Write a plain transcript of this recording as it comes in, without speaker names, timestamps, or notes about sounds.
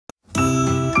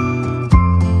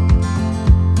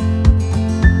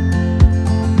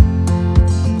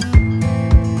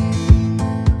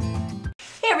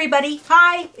everybody.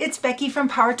 Hi, it's Becky from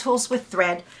Power Tools with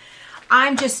Thread.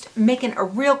 I'm just making a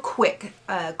real quick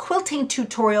quilting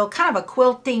tutorial, kind of a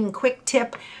quilting quick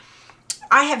tip.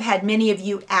 I have had many of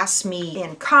you ask me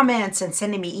in comments and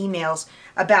sending me emails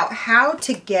about how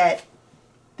to get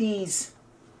these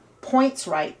points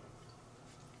right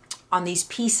on these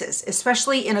pieces,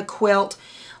 especially in a quilt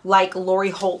like Lori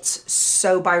Holt's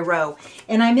Sew by Row.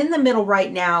 And I'm in the middle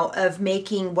right now of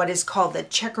making what is called the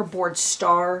checkerboard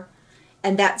star,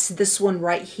 and that's this one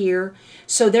right here.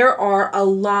 So there are a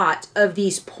lot of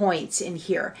these points in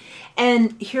here.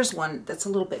 And here's one that's a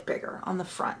little bit bigger on the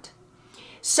front.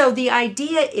 So the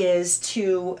idea is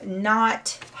to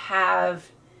not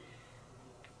have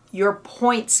your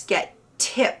points get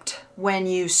tipped when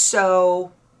you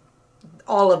sew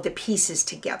all of the pieces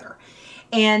together.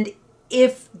 And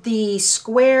if the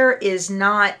square is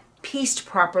not pieced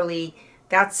properly,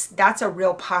 that's a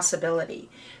real possibility.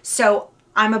 So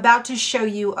I'm about to show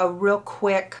you a real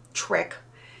quick trick,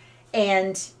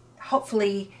 and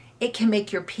hopefully it can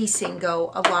make your piecing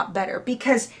go a lot better,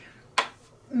 because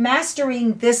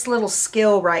mastering this little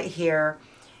skill right here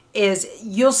is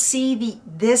you'll see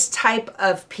this type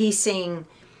of piecing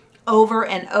over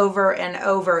and over and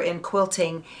over in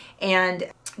quilting,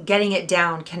 and getting it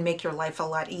down can make your life a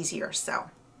lot easier. So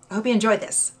I hope you enjoy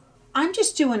this. I'm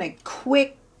just doing a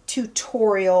quick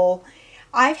tutorial.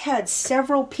 I've had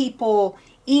several people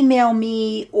email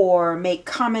me or make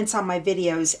comments on my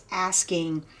videos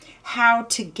asking how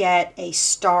to get a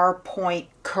star point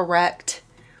correct.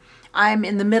 I'm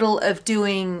in the middle of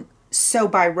doing Sew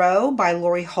by Row by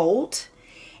Lori Holt,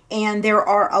 and there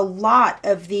are a lot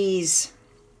of these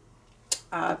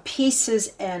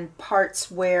pieces and parts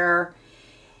where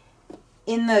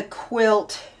in the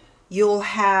quilt you'll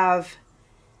have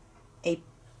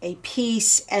a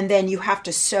piece and then you have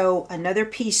to sew another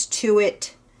piece to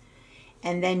it,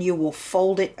 and then you will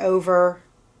fold it over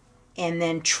and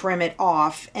then trim it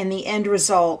off, and the end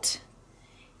result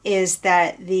is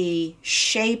that the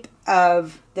shape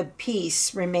of the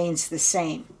piece remains the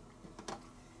same.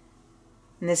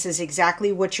 And this is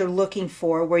exactly what you're looking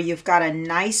for, where you've got a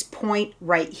nice point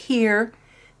right here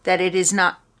that it is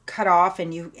not cut off,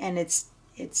 and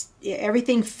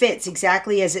everything fits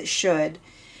exactly as it should.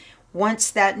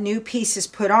 Once that new piece is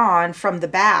put on from the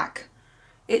back,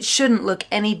 it shouldn't look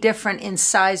any different in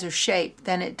size or shape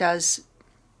than it does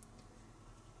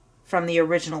from the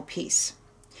original piece.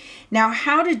 Now,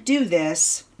 how to do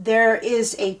this, there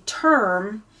is a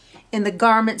term in the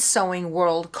garment sewing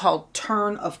world called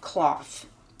turn of cloth.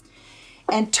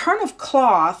 And turn of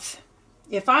cloth,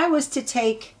 if I was to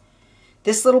take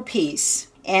this little piece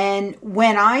and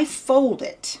when I fold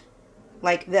it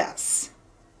like this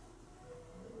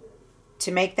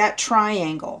to make that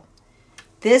triangle,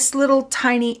 this little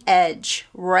tiny edge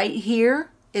right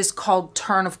here is called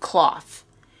turn of cloth.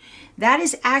 That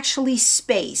is actually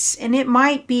space, and it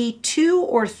might be 2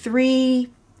 or 3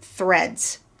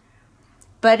 threads,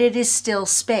 but it is still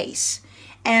space.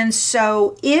 And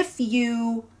so if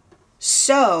you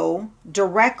sew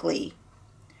directly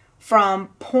from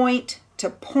point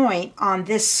to point on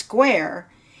this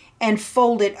square and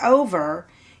fold it over,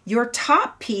 your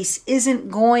top piece isn't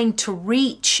going to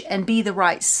reach and be the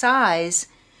right size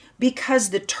because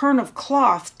the turn of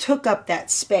cloth took up that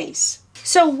space.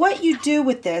 So what you do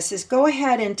with this is go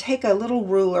ahead and take a little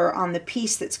ruler on the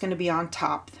piece that's going to be on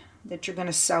top that you're going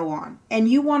to sew on, and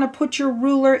you want to put your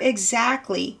ruler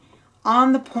exactly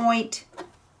on the point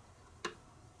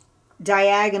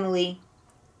diagonally.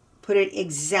 Put it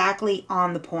exactly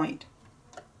on the point.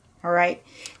 All right,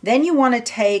 then you want to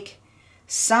take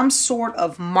some sort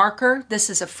of marker. This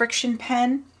is a friction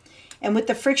pen, and with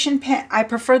the friction pen, I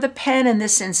prefer the pen in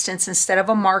this instance instead of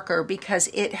a marker because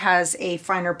it has a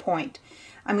finer point.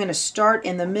 I'm going to start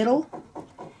in the middle,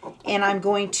 and I'm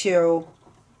going to,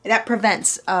 that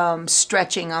prevents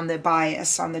stretching on the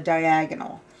bias on the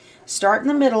diagonal. Start in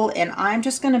the middle, and I'm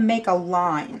just going to make a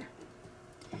line.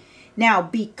 Now,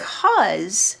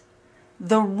 because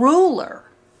the ruler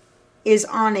is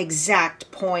on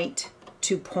exact point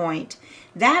to point,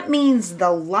 that means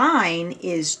the line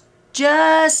is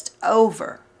just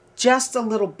over, just a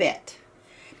little bit.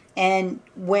 And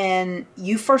when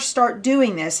you first start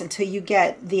doing this, until you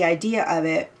get the idea of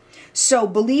it, so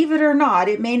believe it or not,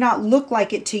 it may not look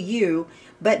like it to you,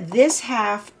 but this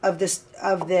half of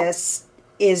this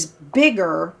is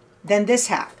bigger than this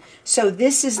half. So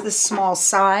this is the small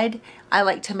side. I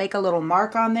like to make a little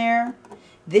mark on there.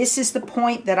 This is the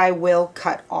point that I will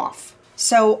cut off.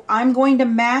 So I'm going to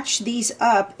match these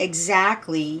up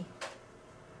exactly,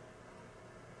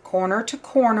 corner to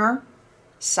corner,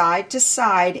 side to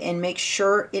side, and make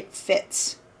sure it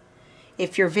fits.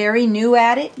 If you're very new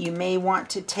at it, you may want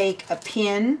to take a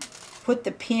pin, put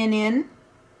the pin in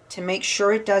to make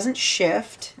sure it doesn't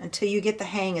shift until you get the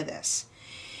hang of this.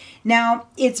 Now,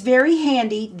 it's very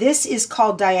handy. This is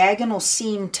called diagonal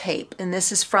seam tape, and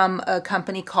this is from a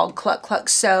company called Cluck Cluck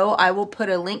Sew. I will put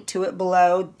a link to it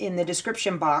below in the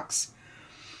description box.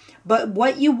 But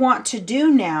what you want to do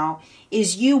now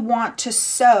is you want to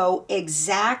sew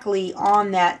exactly on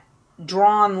that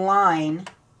drawn line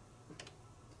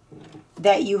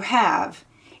that you have.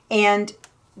 And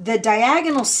the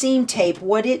diagonal seam tape,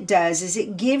 what it does is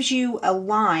it gives you a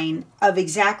line of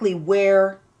exactly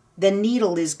where the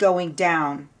needle is going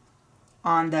down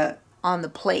on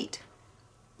the plate.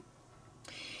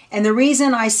 And the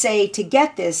reason I say to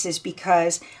get this is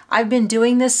because I've been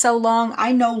doing this so long,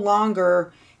 I no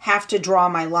longer have to draw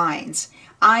my lines.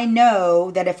 I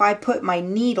know that if I put my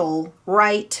needle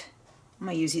right, I'm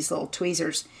going to use these little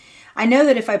tweezers. I know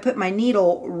that if I put my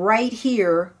needle right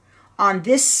here on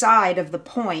this side of the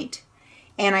point,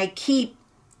 and I keep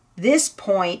this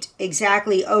point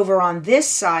exactly over on this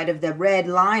side of the red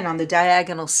line on the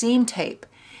diagonal seam tape,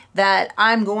 that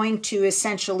I'm going to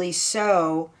essentially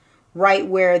sew right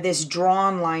where this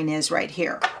drawn line is right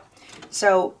here.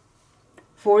 So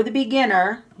for the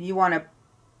beginner, you want to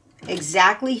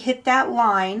exactly hit that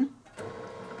line.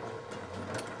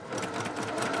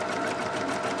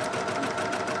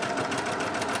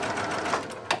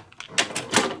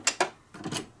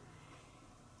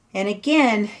 And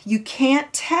again, you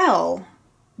can't tell,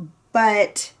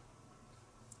 but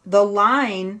the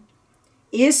line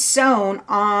is sewn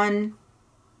on,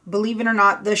 believe it or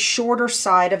not, the shorter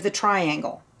side of the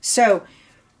triangle. So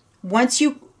once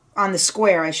you, on the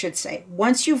square I should say,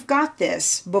 once you've got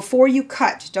this, before you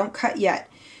cut, don't cut yet,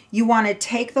 you want to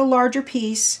take the larger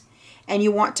piece and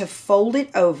you want to fold it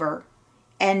over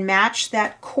and match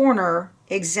that corner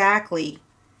exactly,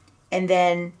 and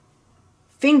then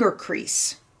finger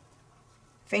crease.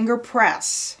 Finger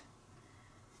press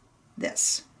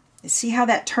this. You see how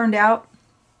that turned out?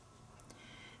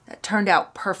 That turned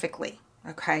out perfectly.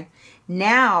 Okay.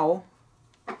 Now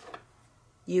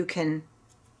you can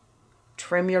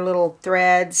trim your little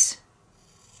threads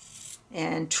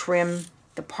and trim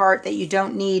the part that you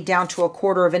don't need down to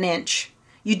 1/4 of an inch.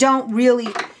 You don't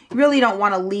really don't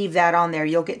want to leave that on there.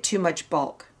 You'll get too much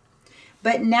bulk.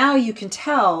 But now you can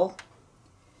tell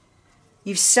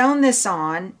you've sewn this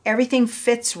on, everything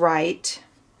fits right,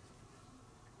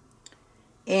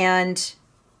 and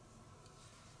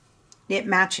it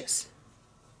matches.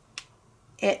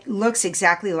 It looks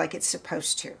exactly like it's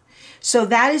supposed to. So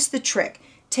that is the trick.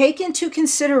 Take into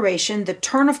consideration the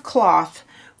turn of cloth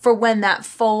for when that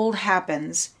fold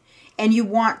happens, and you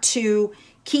want to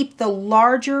keep the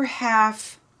larger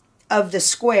half of the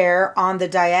square on the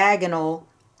diagonal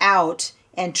out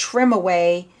and trim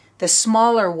away the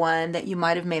smaller one that you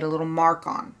might have made a little mark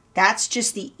on. That's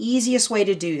just the easiest way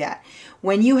to do that.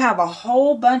 When you have a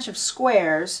whole bunch of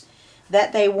squares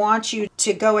that they want you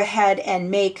to go ahead and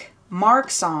make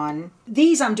marks on,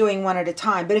 these I'm doing one at a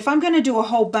time, but if I'm going to do a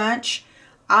whole bunch,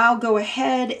 I'll go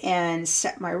ahead and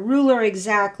set my ruler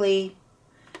exactly,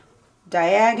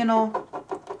 diagonal,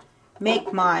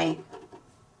 make my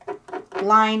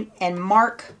line and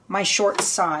mark my short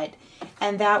side.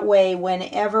 And that way,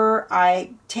 whenever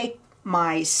I take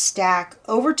my stack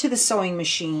over to the sewing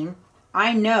machine,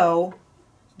 I know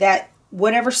that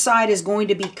whatever side is going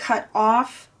to be cut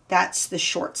off, that's the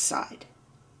short side.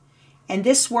 And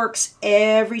this works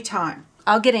every time.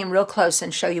 I'll get in real close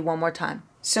and show you one more time.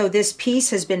 So this piece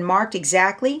has been marked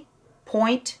exactly,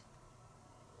 point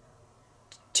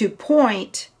to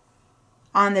point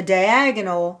on the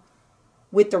diagonal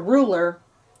with the ruler,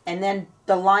 and then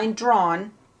the line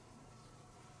drawn.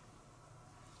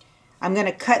 I'm going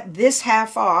to cut this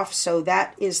half off, so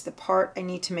that is the part I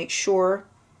need to make sure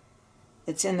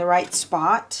it's in the right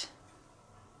spot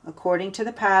according to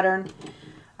the pattern.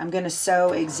 I'm going to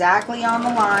sew exactly on the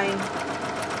line.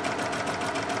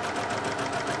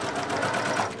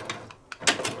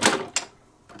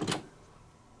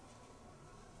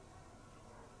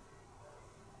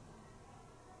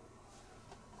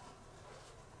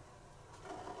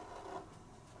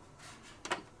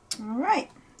 All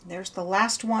right. There's the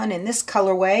last one in this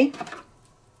colorway.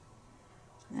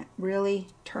 That really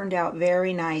turned out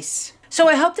very nice. So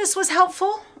I hope this was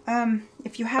helpful.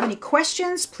 If you have any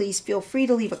questions, please feel free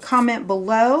to leave a comment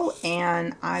below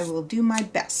and I will do my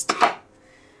best.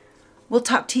 We'll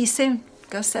talk to you soon.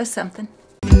 Go sew something.